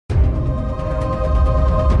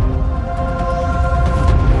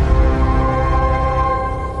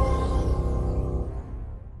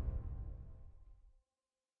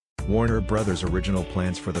Bros. Original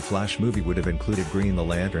plans for the Flash movie would have included Green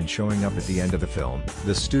Lantern showing up at the end of the film.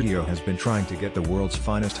 The studio has been trying to get the world's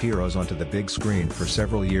finest heroes onto the big screen for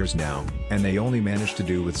several years now, and they only managed to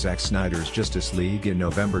do with Zack Snyder's Justice League in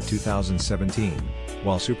November 2017.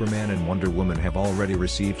 While Superman and Wonder Woman have already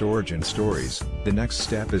received origin stories, the next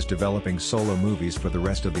step is developing solo movies for the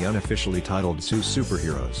rest of the unofficially titled SU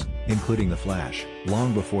superheroes, including The Flash.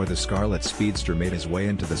 Long before the Scarlet Speedster made his way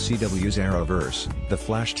into the CW's Arrowverse, the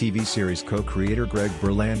Flash TV series co-creator Greg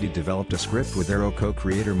Berlanti developed a script with Arrow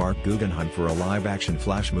co-creator Mark Guggenheim for a live-action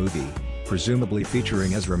Flash movie, presumably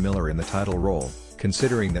featuring Ezra Miller in the title role,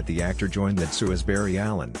 considering that the actor joined Natsu as Barry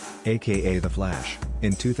Allen, aka The Flash,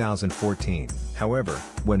 in 2014. However,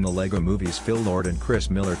 when the Lego Movie's Phil Lord and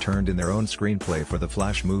Chris Miller turned in their own screenplay for the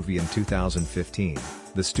Flash movie in 2015,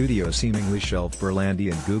 the studio seemingly shelved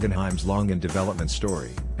Berlanti and Guggenheim's long-in-development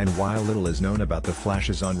story. And while little is known about the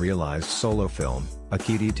Flash's unrealized solo film, a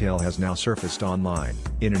key detail has now surfaced online.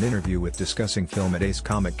 In an interview with Discussing Film at Ace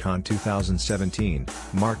Comic Con 2017,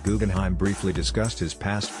 Mark Guggenheim briefly discussed his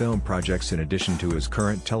past film projects in addition to his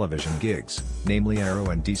current television gigs, namely Arrow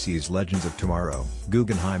and DC's Legends of Tomorrow.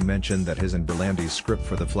 Guggenheim mentioned that his and Berlanti's script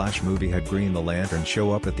for the Flash movie had Green Lantern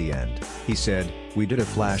show up at the end. He said, "We did a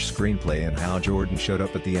Flash screenplay and Hal Jordan showed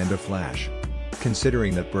up at the end of Flash."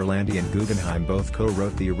 Considering that Berlanti and Guggenheim both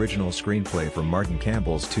co-wrote the original screenplay for Martin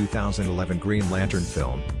Campbell's 2011 Green Lantern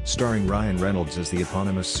film, starring Ryan Reynolds as the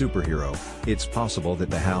eponymous superhero, it's possible that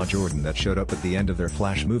the Hal Jordan that showed up at the end of their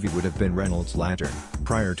Flash movie would have been Reynolds' Lantern.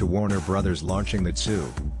 Prior to Warner Bros. Launching the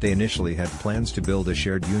Tsu, they initially had plans to build a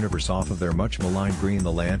shared universe off of their much-maligned Green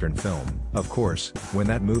Lantern film. Of course, when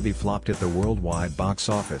that movie flopped at the worldwide box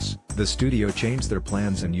office, the studio changed their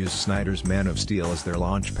plans and used Snyder's Man of Steel as their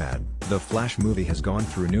launchpad. The Flash movie has gone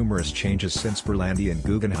through numerous changes since Berlanti and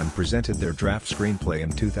Guggenheim presented their draft screenplay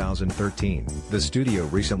in 2013. The studio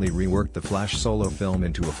recently reworked the Flash solo film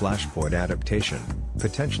into a Flashpoint adaptation,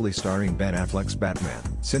 potentially starring Ben Affleck's Batman.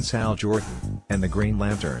 Since Hal Jordan, and the Green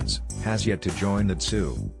Lanterns, has yet to join the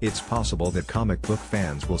Tsu, it's possible that comic book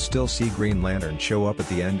fans will still see Green Lantern show up at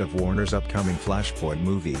the end of Warner's upcoming Flashpoint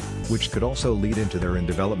movie, which could also lead into their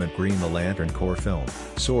in-development Green Lantern core film.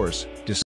 Source: